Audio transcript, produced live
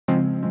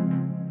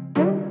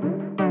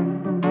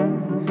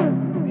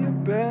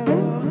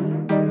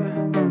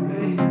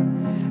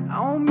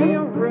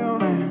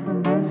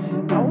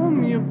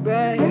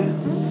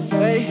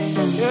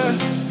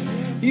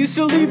Used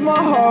to leave my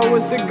heart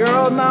with a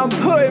girl, now I'm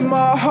putting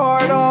my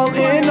heart all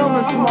in on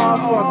this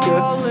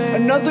motherfucker.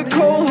 Another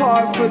cold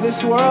heart for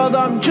this world,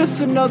 I'm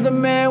just another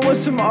man with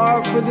some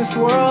art for this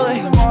world.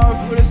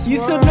 You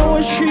said no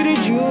one's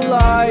treated you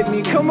like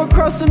me, come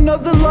across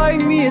another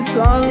like me, it's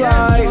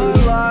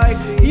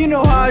unlikely. You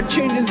know how it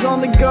changes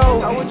on the go.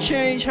 How it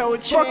change.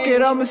 Fuck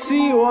it, I'ma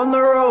see you on the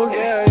road.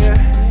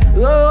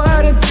 Low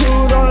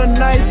attitude on a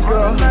nice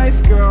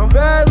girl.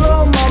 Bad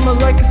little mama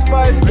like a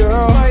Spice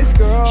Girl.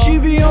 She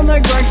be on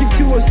that grind,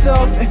 keep to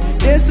herself,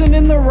 dancing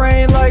in the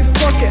rain like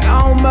fuck it, I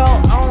don't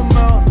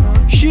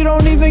melt. She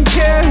don't even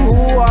care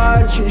who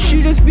watching, she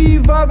just be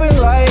vibing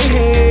like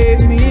hey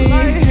me.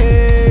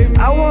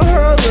 I want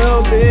her a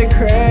little bit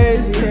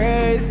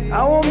crazy.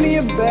 I want me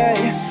a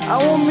bad, I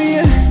want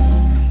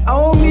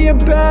me a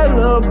bad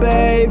little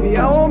baby.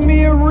 I want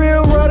me a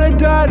real ride or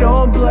die,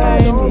 don't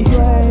blame me.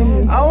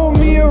 I want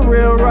me a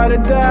real ride or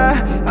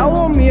die. I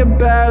want me a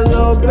bad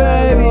little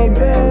baby,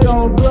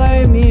 don't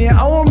blame me.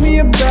 I want me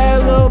a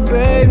bad little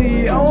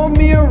baby. I want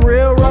me a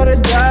real ride or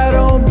die,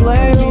 don't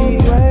blame me.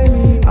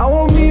 I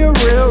want me a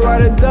real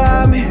ride or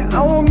die, man.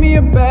 I want me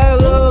a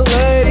bad little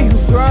lady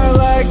who grind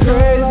like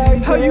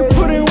crazy. How you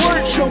put in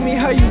work, show me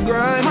how you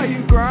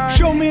grind.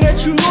 Show me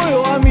that you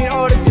loyal, I mean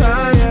all the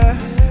time.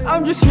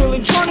 I'm just really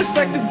trying to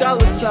stack the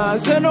dollar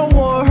signs, and I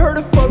want her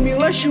to fuck me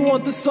like she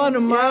want the son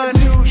of mine.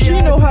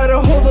 She know how to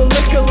hold the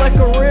liquor like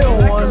a real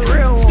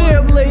one. Stay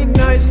up late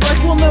nights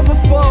like we'll never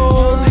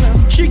fold.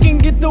 She can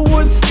get the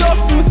wood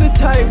stuffed with a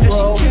tight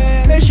blow,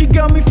 and she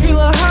got me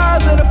feeling high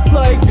that a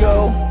flight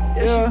go.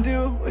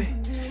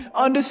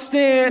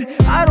 Understand,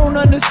 I don't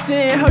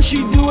understand how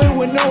she do it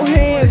with no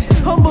hands.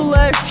 Humble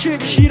ass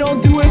chick, she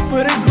don't do it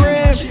for the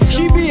gram.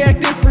 She be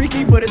acting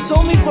freaky, but it's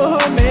only for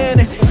her man.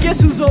 And guess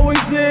who's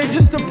always there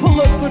just to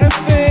pull up for the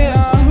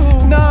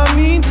fans? Nah, I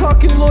mean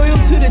talking loyal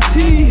to the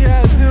T,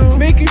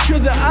 making sure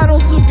that I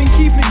don't slip and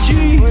keep it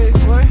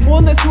G.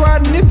 One that's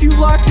riding if you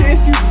locked it,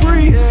 if you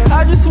free.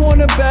 I just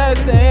want a bad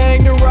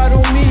thing to ride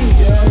on me.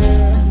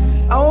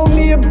 I want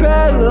me a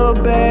bad little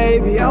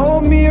baby. I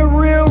want me a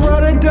real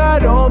ride or die,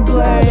 don't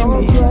blame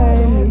me.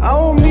 I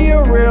want me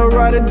a real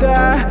ride or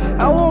die.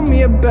 I want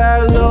me a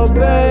bad little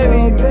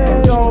baby,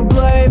 don't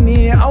blame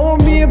me. I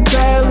want me a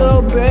bad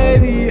little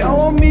baby. I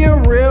want me a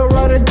real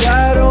ride or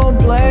die, don't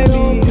blame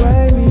me.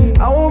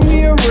 I want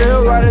me a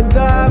real ride or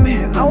die,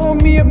 man. I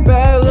want me a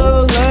bad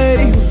little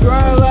lady who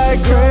grind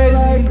like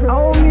crazy. I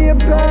want me a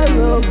bad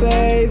little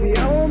baby.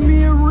 I want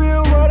me a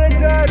real ride or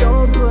die,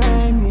 don't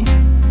blame me.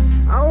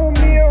 I want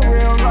me a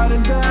real ride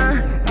or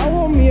die. I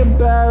want me a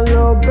bad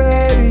little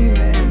baby,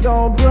 man,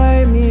 don't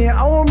blame me.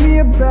 I want me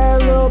a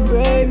bad little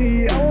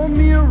baby.